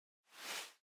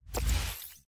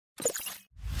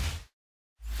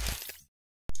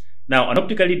Now, an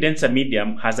optically denser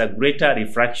medium has a greater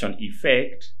refraction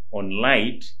effect on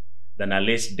light than a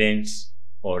less dense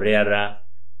or rarer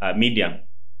medium.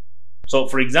 So,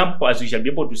 for example, as we shall be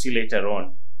able to see later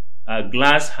on,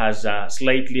 glass has a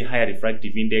slightly higher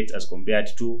refractive index as compared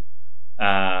to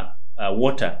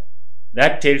water.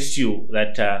 That tells you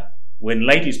that when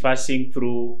light is passing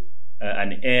through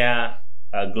an air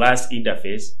glass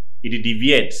interface, it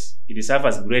deviates. It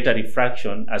suffers greater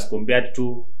refraction as compared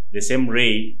to the same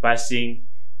ray passing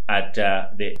at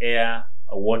the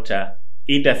air-water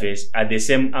interface at the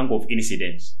same angle of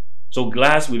incidence. So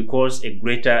glass will cause a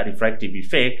greater refractive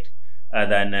effect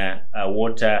than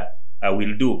water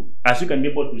will do. As you can be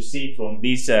able to see from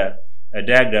this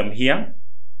diagram here,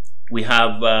 we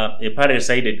have a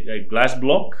parallel-sided glass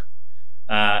block,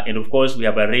 and of course we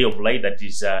have a ray of light that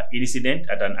is incident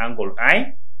at an angle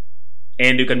I,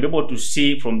 and you can be able to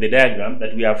see from the diagram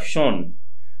that we have shown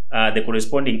the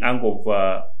corresponding angle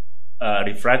of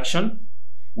refraction.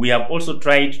 We have also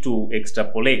tried to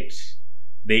extrapolate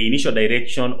the initial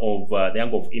direction of the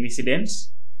angle of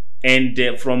incidence, and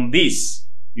from this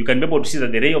you can be able to see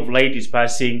that the ray of light is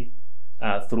passing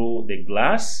through the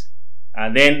glass,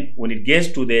 and then when it gets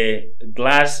to the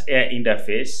glass air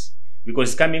interface, because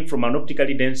it's coming from an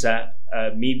optically denser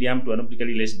medium to an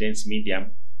optically less dense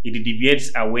medium, it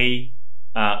deviates away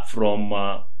from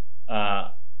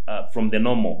the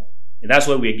normal, and that's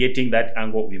why we're getting that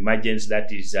angle of emergence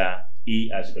that is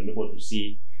E, as you can be able to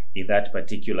see in that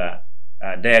particular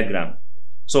diagram.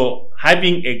 So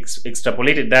having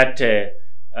extrapolated that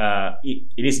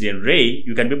incident ray,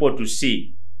 you can be able to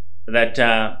see that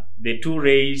the two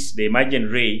rays, the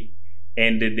emergent ray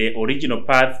and the original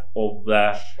path of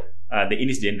the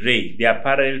incident ray, they are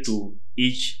parallel to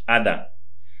each other.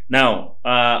 Now,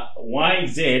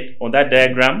 YZ on that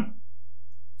diagram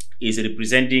is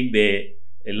representing the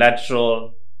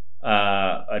lateral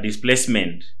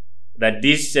displacement, that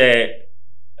this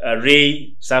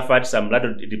ray suffered some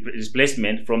lateral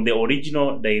displacement from the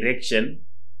original direction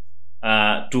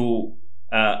to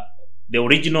the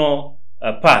original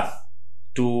path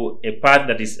to a path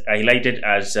that is highlighted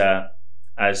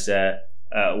as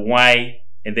Y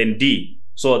and then D.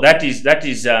 So that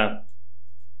is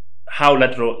how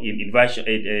lateral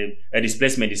inversion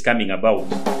displacement is coming about.